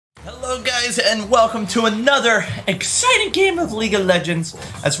Hello guys and welcome to another exciting game of League of Legends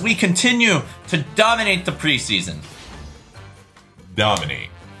as we continue to dominate the preseason. Dominate.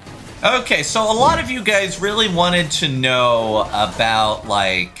 Okay, so a lot of you guys really wanted to know about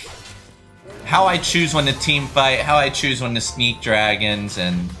like how I choose when to team fight, how I choose when to sneak dragons,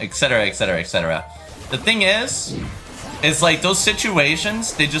 and etc, etc, etc. The thing is like those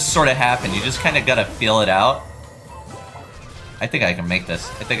situations, they just sort of happen. You just kind of gotta feel it out. I think I can make this.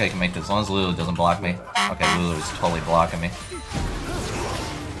 I think I can make this as long as Lulu doesn't block me. Okay, Lulu is totally blocking me.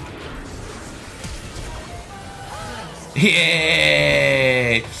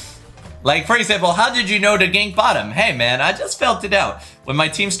 Yay! Like, for example, how did you know to gank bottom? Hey, man, I just felt it out. When my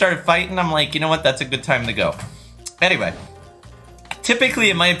team started fighting, I'm like, you know what? That's a good time to go. Anyway, typically,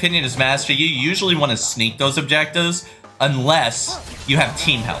 in my opinion, as Master, you usually want to sneak those objectives unless you have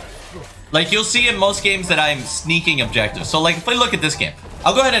team help. Like, you'll see in most games that I'm sneaking objectives. So, like, if I look at this game,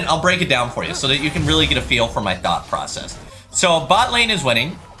 I'll go ahead and I'll break it down for you so that you can really get a feel for my thought process. So, bot lane is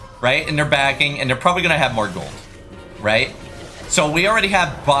winning, right? And they're backing, and they're probably going to have more gold, right? So, we already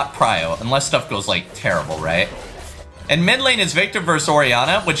have bot prio, unless stuff goes, like, terrible, right? And mid lane is Victor versus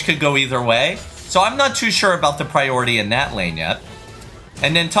Orianna, which could go either way. So, I'm not too sure about the priority in that lane yet.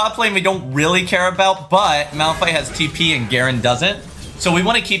 And then top lane we don't really care about, but Malphite has TP and Garen doesn't. So we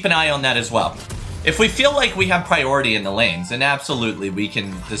want to keep an eye on that as well. If we feel like we have priority in the lanes, then absolutely we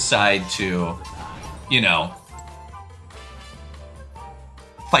can decide to, you know,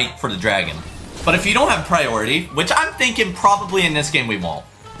 fight for the dragon. But if you don't have priority, which I'm thinking probably in this game we won't,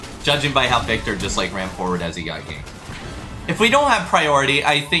 judging by how Victor just like ran forward as he got ganked. If we don't have priority,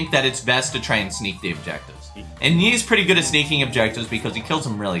 I think that it's best to try and sneak the objectives. And he's pretty good at sneaking objectives because he kills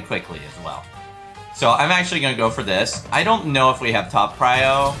them really quickly as well. So I'm actually going to go for this. I don't know if we have top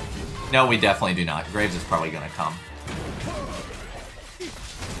prio. No, we definitely do not. Graves is probably going to come.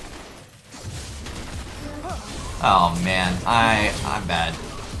 Oh man, I'm bad.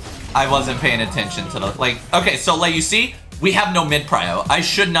 I wasn't paying attention to the, like, okay, so like you see, we have no mid prio. I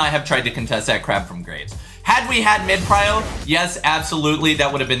should not have tried to contest that crab from Graves. Had we had mid prio, yes, absolutely,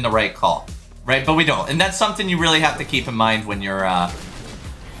 that would have been the right call, right? But we don't, and that's something you really have to keep in mind when you're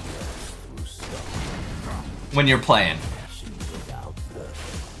playing.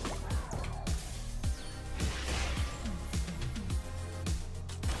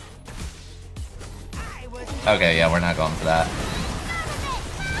 Okay, yeah, we're not going for that.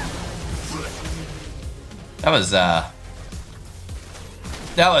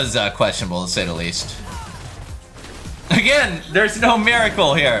 That was questionable, to say the least. Again, there's no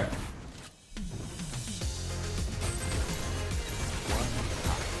miracle here.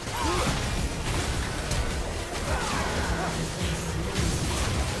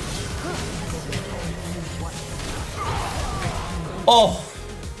 Oh,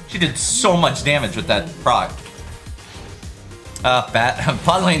 she did so much damage with that proc.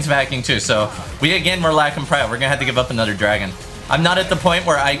 Bot lane's backing too, so we again were lacking prio. We're gonna have to give up another dragon. I'm not at the point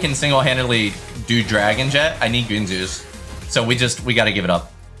where I can single-handedly do dragons yet. I need Gunzus, so we gotta give it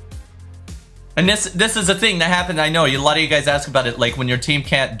up. And this is a thing that happened. I know a lot of you guys ask about it, like when your team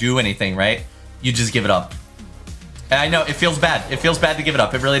can't do anything, right? You just give it up. And I know it feels bad. It feels bad to give it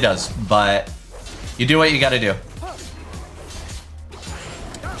up. It really does, but you do what you gotta do.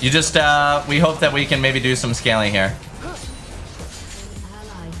 You just, we hope that we can maybe do some scaling here.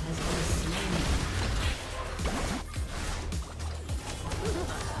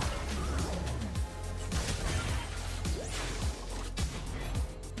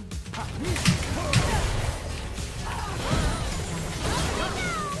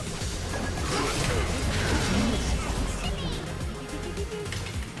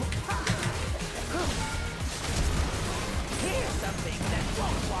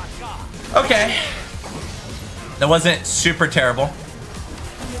 Okay. That wasn't super terrible.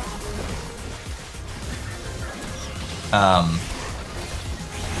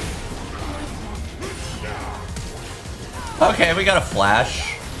 Okay, we got a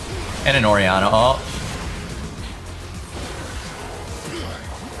flash and an Orianna. Oh.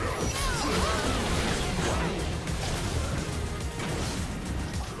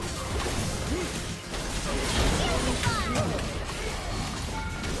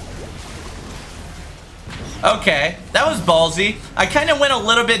 Okay, that was ballsy. I kind of went a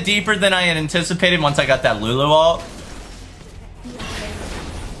little bit deeper than I had anticipated once I got that Lulu ult.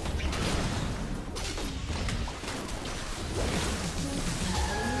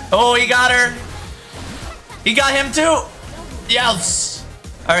 Oh, he got her. He got him too. Yes.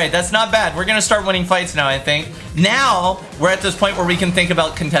 All right, that's not bad. We're gonna start winning fights now, I think. Now, we're at this point where we can think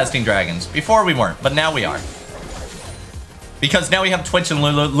about contesting dragons. Before we weren't, but now we are. Because now we have Twitch and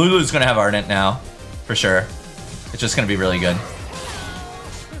Lulu. Lulu's gonna have Ardent now, for sure. It's just gonna be really good.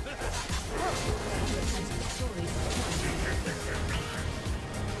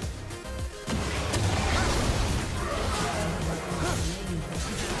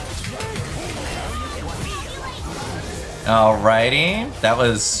 Alrighty, that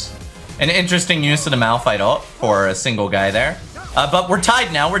was an interesting use of the Malphite ult for a single guy there. But we're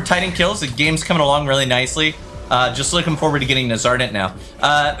tied now. We're tied in kills. The game's coming along really nicely. Just looking forward to getting this Ardent now.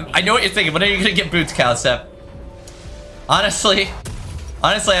 I know what you're thinking. When are you gonna get boots, Cowsep? Honestly,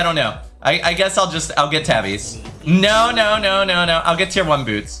 I don't know. I guess I'll get tabbies. No. I'll get tier 1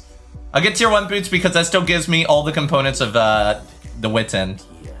 boots. I'll get tier 1 boots because that still gives me all the components of the Wit's End.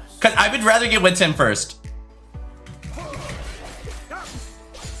 Cause I would rather get Wit's End first.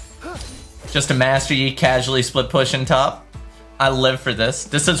 Just a master Yi casually split push in top. I live for this.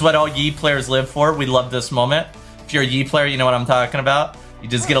 This is what all Yi players live for. We love this moment. If you're a Yi player, you know what I'm talking about. You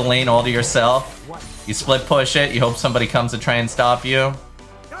just get a lane all to yourself. You split push it. You hope somebody comes to try and stop you.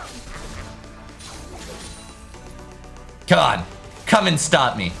 Come on. Come and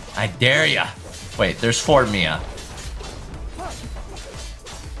stop me. I dare ya. Wait, there's 4 Mia.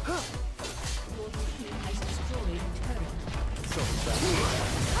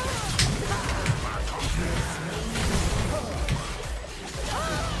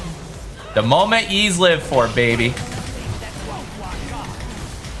 The moment Y's live for, baby.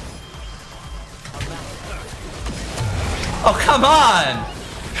 Oh, come on!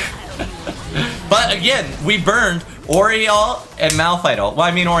 But again, we burned Oriole and Malphite ult. Well,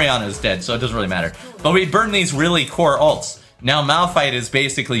 I mean, Oriana's dead, so it doesn't really matter. But we burned these really core ults. Now Malphite is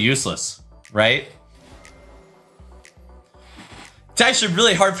basically useless, right? It's actually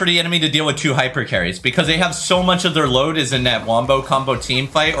really hard for the enemy to deal with 2 hyper carries because they have so much of their load is in that wombo combo team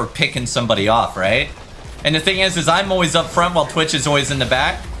fight or picking somebody off, right? And the thing is I'm always up front while Twitch is always in the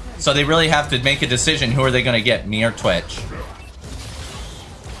back. So they really have to make a decision. Who are they going to get, me or Twitch?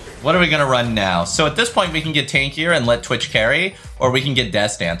 What are we going to run now? So at this point, we can get tankier and let Twitch carry, or we can get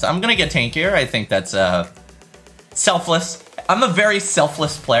Death Dance. I'm going to get tankier. I think that's selfless. I'm a very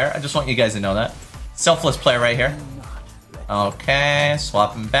selfless player. I just want you guys to know that. Selfless player right here. Okay,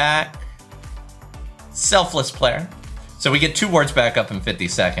 swapping back. Selfless player. So we get 2 wards back up in 50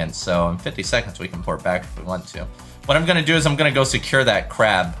 seconds. So in 50 seconds, we can port back if we want to. What I'm going to do is I'm going to go secure that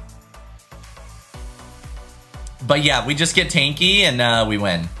crab. But yeah, we just get tanky and we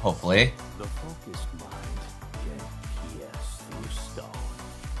win, hopefully.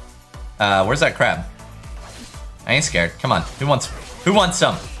 Where's that crab? I ain't scared. Come on. Who wants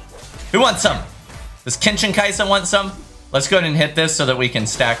some? Who wants some? Does Kenshin Kaisa want some? Let's go ahead and hit this so that we can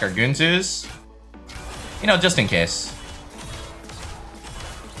stack our Gunzus. You know, just in case.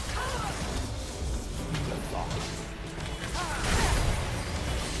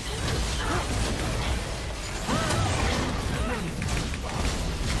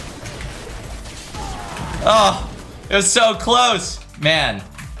 Oh, it was so close. Man,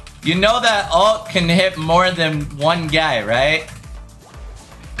 you know that ult can hit more than 1 guy, right?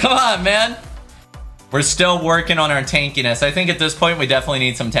 Come on, man. We're still working on our tankiness. I think at this point, we definitely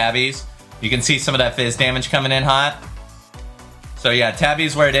need some tabbies. You can see some of that fizz damage coming in hot. So yeah,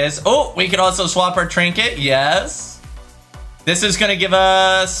 tabbies where it is. Oh, we could also swap our trinket. Yes. This is going to give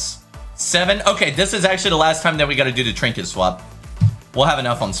us 7. Okay, this is actually the last time that we got to do the trinket swap. We'll have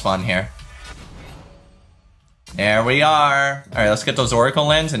enough on spawn here. There we are. All right, let's get those Oracle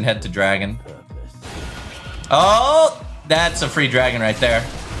Lens and head to Dragon. Oh, that's a free Dragon right there.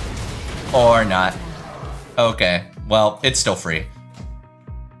 Or not. Okay, well, it's still free.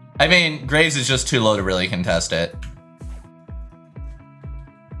 I mean, Graves is just too low to really contest it.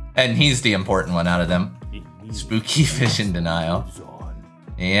 And he's the important one out of them. Spooky Fish in Denial.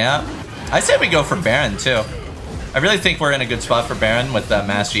 Yeah. I say we go for Baron, too. I really think we're in a good spot for Baron with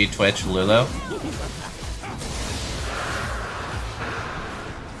Master Yi, Twitch, Lulu.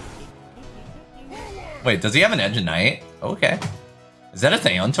 Wait, does he have an Edge of Night? Okay. Is that a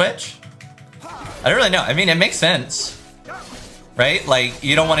thing on Twitch? I don't really know. I mean, it makes sense. Right? Like,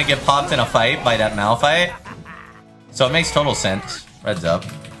 you don't want to get popped in a fight by that Malphite. So it makes total sense. Red's up.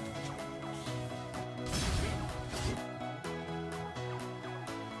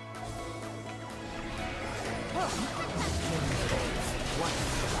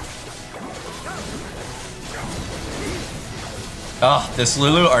 Oh, this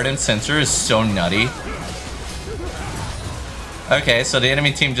Lulu Ardent Sensor is so nutty. Okay, so the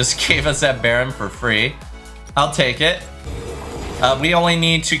enemy team just gave us that Baron for free. I'll take it. We only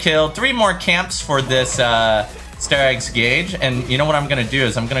need to kill 3 more camps for this Starag's Gauge. And you know what I'm going to do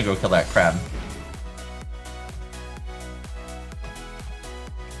is I'm going to go kill that crab.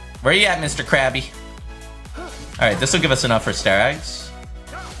 Where you at, Mr. Krabby? Alright, this will give us enough for Star Eggs.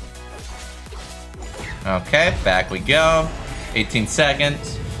 Okay, back we go. 18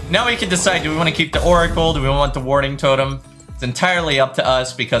 seconds. Now we can decide, do we want to keep the Oracle? Do we want the Warding Totem? It's entirely up to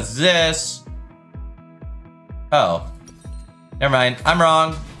us because this... Oh. Never mind. I'm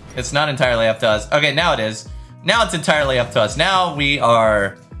wrong. It's not entirely up to us. Okay, now it is. Now it's entirely up to us. Now we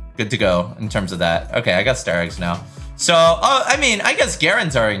are good to go in terms of that. Okay, I got Star Eggs now. So, oh, I mean, I guess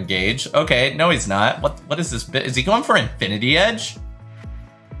Garen's are engaged. Okay, no he's not. What is this bit? Is he going for Infinity Edge?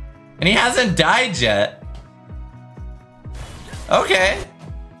 And he hasn't died yet. Okay.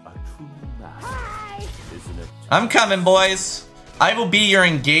 I'm coming, boys. I will be your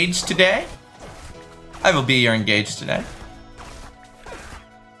engaged today. I will be your engaged today.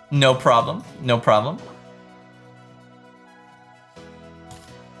 No problem. No problem.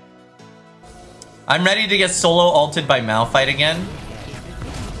 I'm ready to get solo ulted by Malphite again.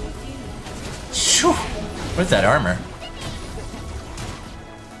 Shoo. Where's that armor?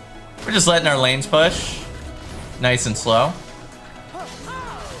 We're just letting our lanes push. Nice and slow.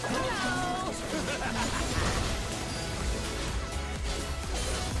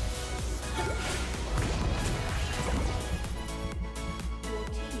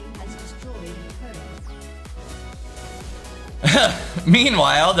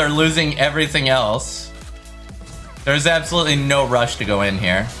 Meanwhile, they're losing everything else. There's absolutely no rush to go in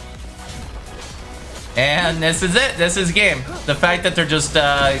here. And this is it. This is game. The fact that they're just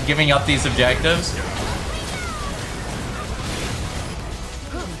giving up these objectives.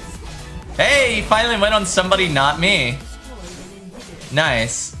 Hey, he finally went on somebody, not me.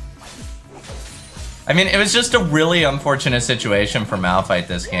 Nice. I mean, it was just a really unfortunate situation for Malphite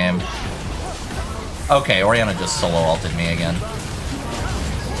this game. Okay, Orianna just solo ulted me again.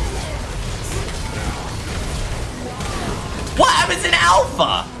 What? I was in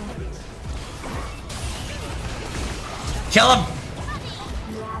alpha! Kill him!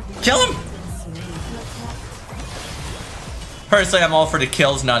 Kill him! Personally, I'm all for the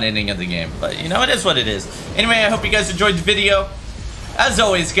kills, not ending of the game. But, you know, it is what it is. Anyway, I hope you guys enjoyed the video. As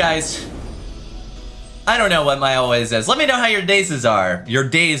always, guys, I don't know what my always is. Let me know how your days are.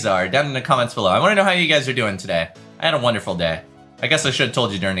 Down in the comments below. I want to know how you guys are doing today. I had a wonderful day. I guess I should have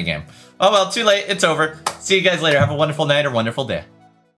told you during the game. Oh well, too late. It's over. See you guys later. Have a wonderful night or wonderful day.